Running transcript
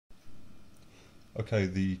Okay,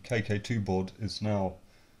 the Kk2 board is now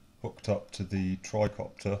hooked up to the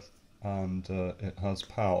tricopter and it has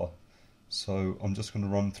power. So I'm just going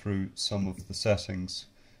to run through some of the settings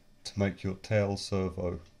to make your tail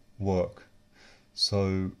servo work.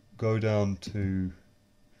 So go down to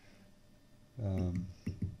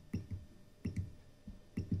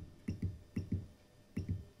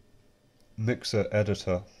mixer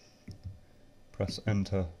editor, press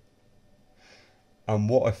enter, and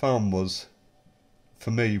what I found was,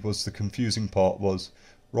 for me, was the confusing part was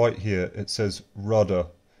right here it says rudder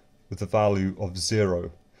with a value of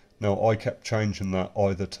 0. Now I kept changing that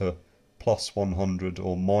either to plus 100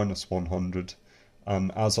 or minus 100,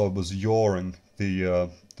 and as I was yawing the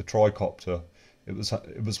tricopter, it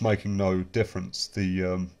was making no difference.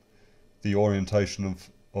 The orientation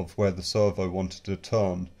of where the servo wanted to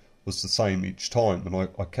turn was the same each time, and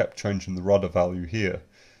I kept changing the rudder value here,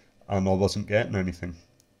 and I wasn't getting anything.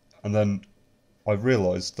 And then I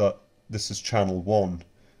realised that this is channel 1,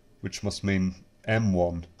 which must mean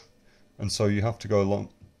M1, and so you have to go along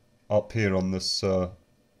up here on this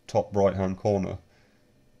top right hand corner.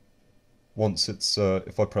 Once it's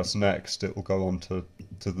if I press next, it will go on to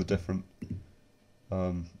the different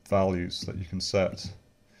values that you can set.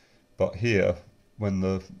 But here, when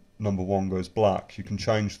the number 1 goes black, you can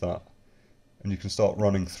change that, and you can start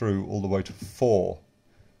running through all the way to 4,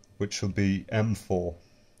 which will be M4.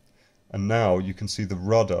 And now you can see the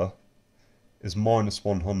rudder is minus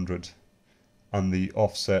 100 and the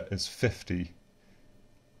offset is 50,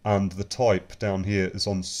 and the type down here is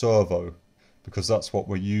on servo because that's what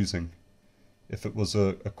we're using. If it was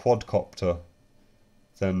a quadcopter,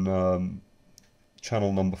 then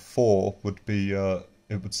channel number 4 would be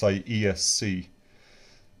it would say ESC.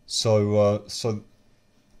 So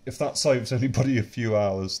if that saves anybody a few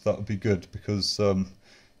hours, that would be good, because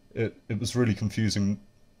it was really confusing.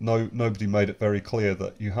 Nobody made it very clear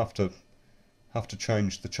that you have to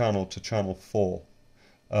change the channel to channel 4.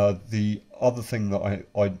 The other thing that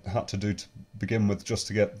I had to do to begin with, just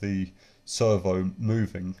to get the servo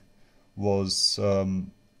moving, was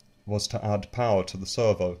to add power to the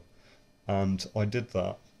servo, and I did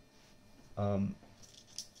that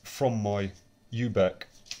from my UBEC,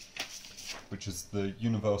 which is the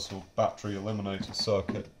Universal Battery Eliminator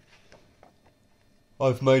Circuit.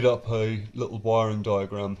 I've made up a little wiring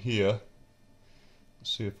diagram here.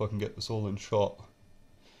 Let's see if I can get this all in shot.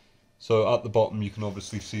 So at the bottom you can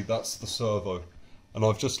obviously see that's the servo, and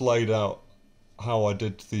I've just laid out how I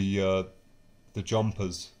did the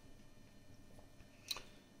jumpers.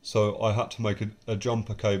 So I had to make a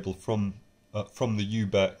jumper cable from the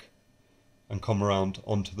UBEC and come around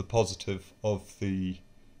onto the positive of the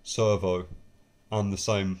servo, and the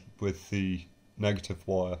same with the negative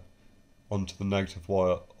wire onto the negative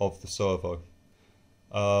wire of the servo.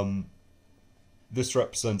 This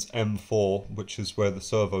represents M4, which is where the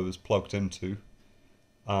servo is plugged into,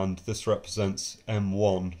 and this represents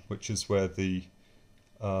M1, which is where the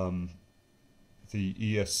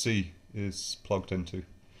ESC is plugged into.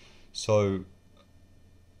 So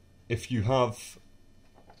if your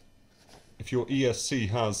ESC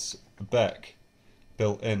has a BEC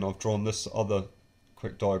built in, I've drawn this other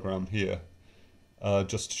quick diagram here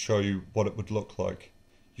just to show you what it would look like.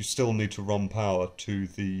 You still need to run power to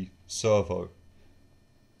the servo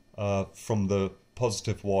from the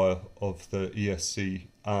positive wire of the ESC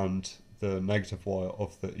and the negative wire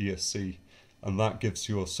of the ESC, and that gives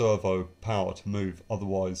your servo power to move.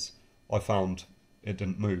 Otherwise, I found it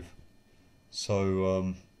didn't move.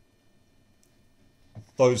 So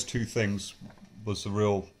those two things was a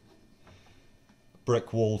real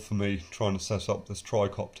brick wall for me trying to set up this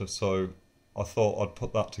tricopter. So I thought I'd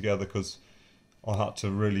put that together, because I had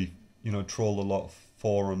to really, trawl a lot of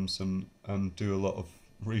forums and do a lot of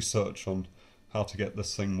research on how to get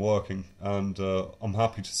this thing working. And I'm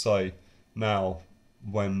happy to say now,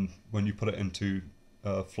 when you put it into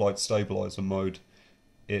flight stabilizer mode,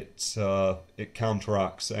 it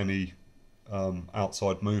counteracts any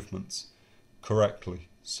outside movements correctly.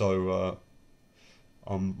 So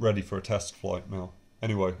I'm ready for a test flight now.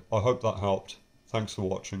 Anyway, I hope that helped. Thanks for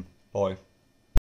watching. Bye.